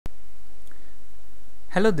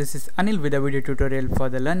Hello, this is Anil with a video tutorial for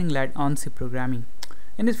the LearningLad on C programming.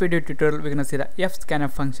 In this video tutorial, we're going to see the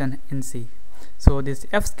fscanf function in C. So this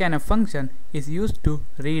fscanf function is used to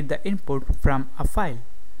read the input from a file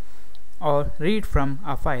or read from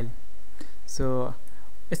a file. So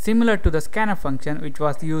it's similar to the scanf function, which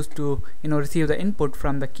was used to receive the input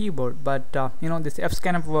from the keyboard, but this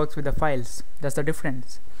fscanf works with the files. That's the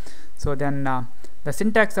difference. So then the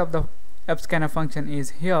syntax of the fscanf function is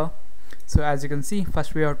here. So as you can see,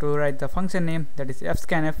 first we have to write the function name, that is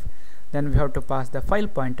fscanf. Then we have to pass the file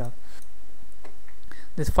pointer.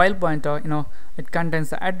 This file pointer, it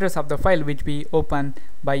contains the address of the file which we open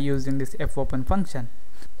by using this fopen function.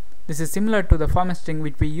 This is similar to the format string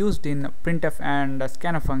which we used in printf and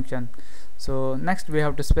scanf function. So next we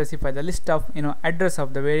have to specify the list of address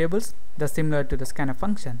of the variables. That's similar to the scanf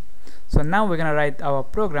function. So now we're gonna write our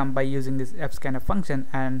program by using this fscanf function,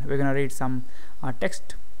 and we're gonna read some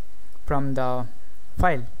text from the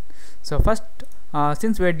file. So first,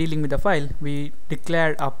 since we are dealing with the file, we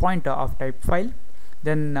declared a pointer of type file.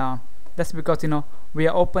 Then that's because we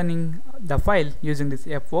are opening the file using this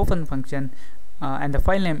fopen function, and the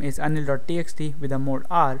file name is anil.txt with a mode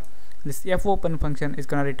R. This fopen function is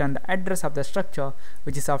going to return the address of the structure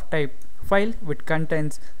which is of type file, which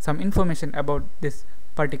contains some information about this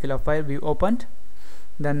particular file we opened.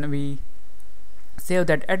 Then we save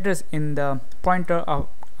that address in the pointer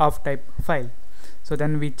of type file. So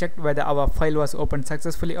then we checked whether our file was opened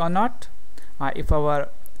successfully or not. If our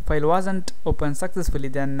file wasn't opened successfully,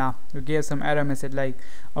 then we gave some error message like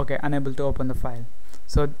okay, unable to open the file.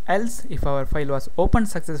 So else, if our file was opened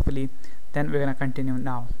successfully, then we're gonna continue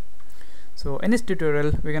now. So in this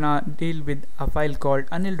tutorial, we're gonna deal with a file called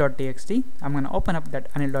anil.txt. I'm gonna open up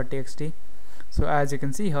that anil.txt. So as you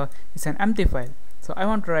can see here, it's an empty file. So I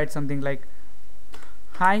want to write something like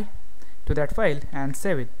hi to that file and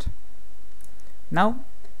save it. Now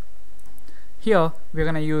here we're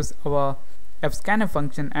gonna use our fscanf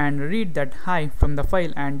function and read that hi from the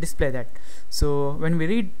file and display that. So when we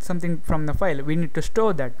read something from the file, we need to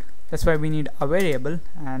store that. That's why we need a variable,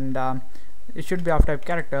 and it should be of type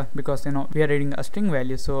character, because we are reading a string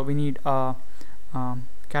value, so we need a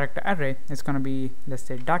character array. It's gonna be, let's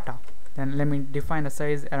say, data. Then let me define the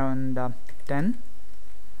size around 10,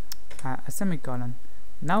 a semicolon.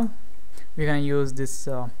 Now we're gonna use this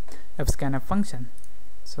fscanf function.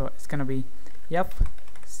 So it's gonna be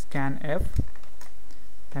fscanf.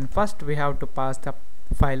 Then first we have to pass the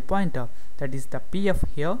file pointer, that is the pf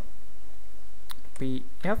here,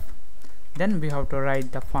 pf. Then we have to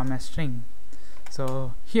write the format string.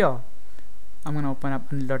 So here I'm gonna open up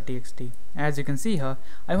anil.txt. As you can see here,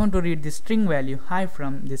 I want to read the string value hi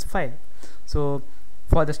from this file. So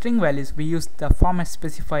for the string values, we use the format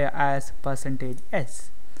specifier as %s.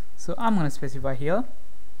 So I'm going to specify here.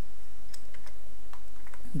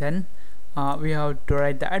 Then we have to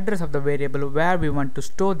write the address of the variable where we want to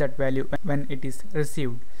store that value when it is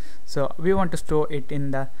received. So we want to store it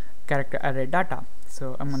in the character array data.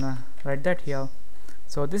 So I'm going to write that here.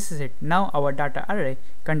 So this is it. Now our data array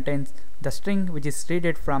contains the string which is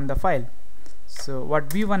read from the file. So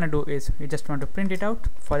what we want to do is we just want to print it out.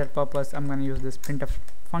 For that purpose, I'm going to use this printf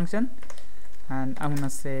function, and I'm going to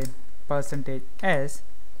say %s,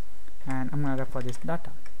 and I'm going to refer this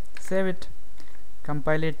data. Save it,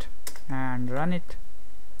 compile it, and run it.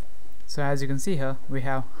 So as you can see here, we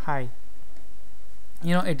have hi.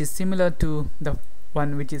 It is similar to the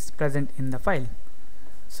one which is present in the file.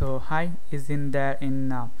 So hi is in there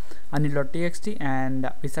in anil.txt, and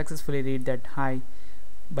we successfully read that hi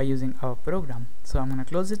by using our program. So I'm going to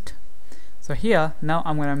close it. So here now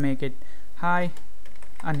I'm going to make it hi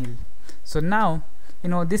Anil. So now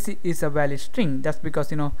this is a valid string. That's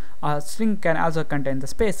because a string can also contain the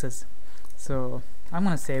spaces. So I'm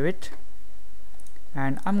going to save it,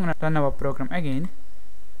 and I'm going to run our program again.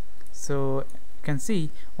 So you can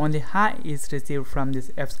see only hi is received from this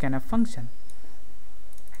fscanf function.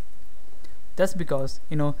 That's because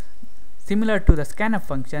similar to the scanf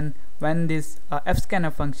function, when this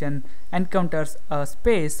fscanf function encounters a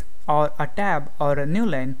space or a tab or a new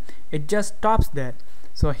line, it just stops there.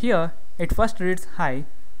 So here it first reads hi,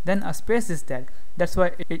 then a space is there. That's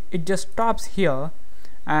why it just stops here,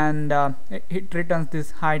 and it returns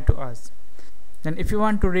this hi to us. Then if you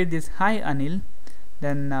want to read this hi Anil,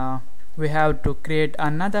 then we have to create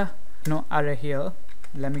another array here.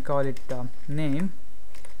 Let me call it name,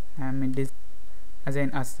 and it is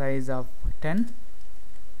again a size of 10.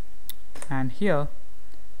 And here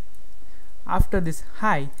after this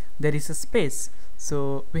hi there is a space,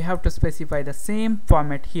 so we have to specify the same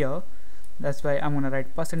format here. That's why I'm going to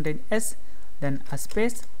write %s, then a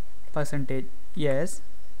space, %yes,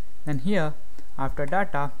 then here after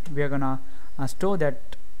data we are gonna store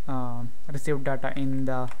that received data in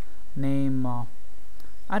the name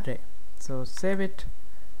array. So save it,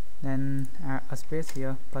 then add a space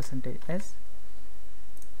here, %s,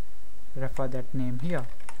 refer that name here.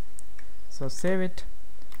 So save it,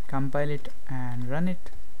 compile it and run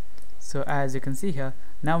it. So as you can see here,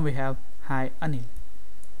 now we have hi Anil.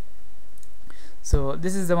 So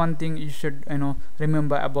this is the one thing you should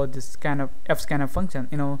remember about this kind of fscanf function.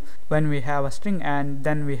 When we have a string and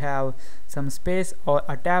then we have some space or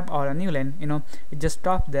a tab or a new line, it just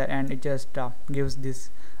stops there and it just gives this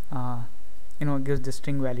gives the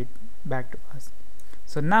string value back to us.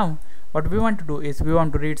 So now what we want to do is we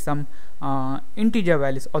want to read some integer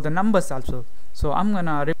values or the numbers also. So I'm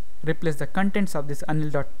gonna replace the contents of this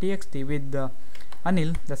anil.txt with the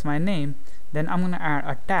Anil, that's my name. Then I'm gonna add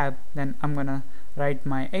a tab, then I'm gonna write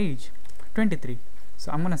my age 23.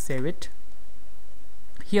 So I'm gonna save it.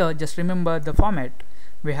 Here just remember the format.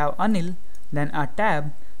 We have Anil, then a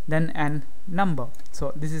tab, then a number.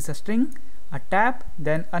 So this is a string, a tab,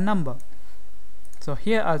 then a number. So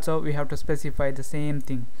here also we have to specify the same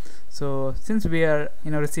thing. So since we are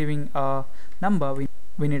receiving a number,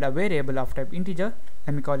 we need a variable of type integer.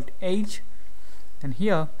 Let me call it age. Then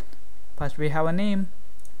here first we have a name,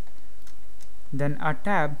 then a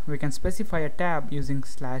tab. We can specify a tab using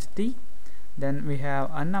 /t. Then we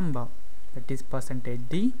have a number, that is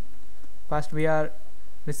 %d. First we are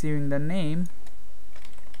receiving the name.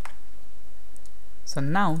 So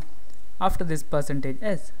now after this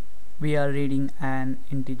 %s we are reading an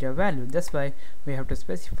integer value. That's why we have to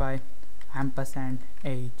specify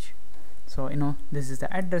 &age. So this is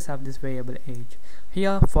the address of this variable age.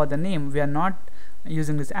 Here for the name we are not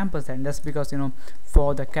using this ampersand. That's because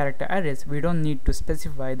for the character arrays we don't need to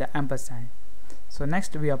specify the ampersand. So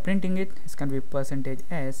next we are printing it. It's going to be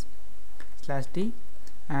 %s /t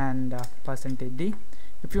and %d.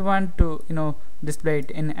 If you want to display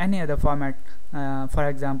it in any other format, for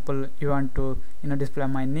example you want to display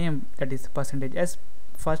my name, that is %s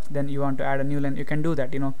first, then you want to add a new line, you can do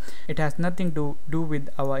that. It has nothing to do with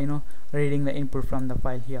our reading the input from the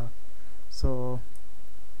file here. So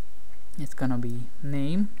it's gonna be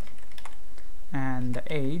name and the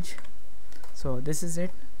age. So this is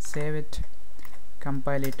it. Save it,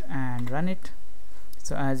 compile it and run it.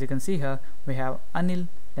 So as you can see here, we have Anil,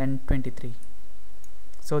 then 23.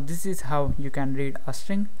 So this is how you can read a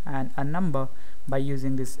string and a number by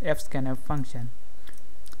using this fscanf function.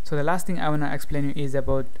 So the last thing I want to explain you is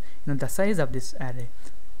about the size of this array.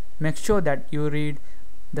 Make sure that you read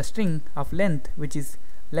the string of length which is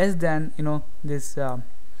less than this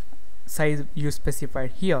size you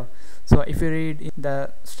specified here. So if you read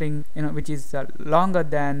the string which is longer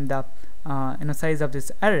than the size of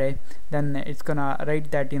this array, then it's gonna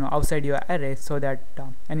write that outside your array, so that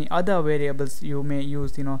any other variables you may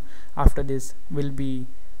use after this will be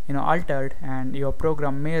altered, and your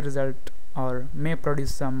program may result or may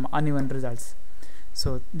produce some uneven results.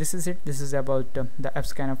 So this is it. This is about the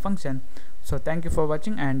fscanf function. So thank you for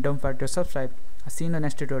watching and don't forget to subscribe. I'll see you in the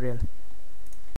next tutorial.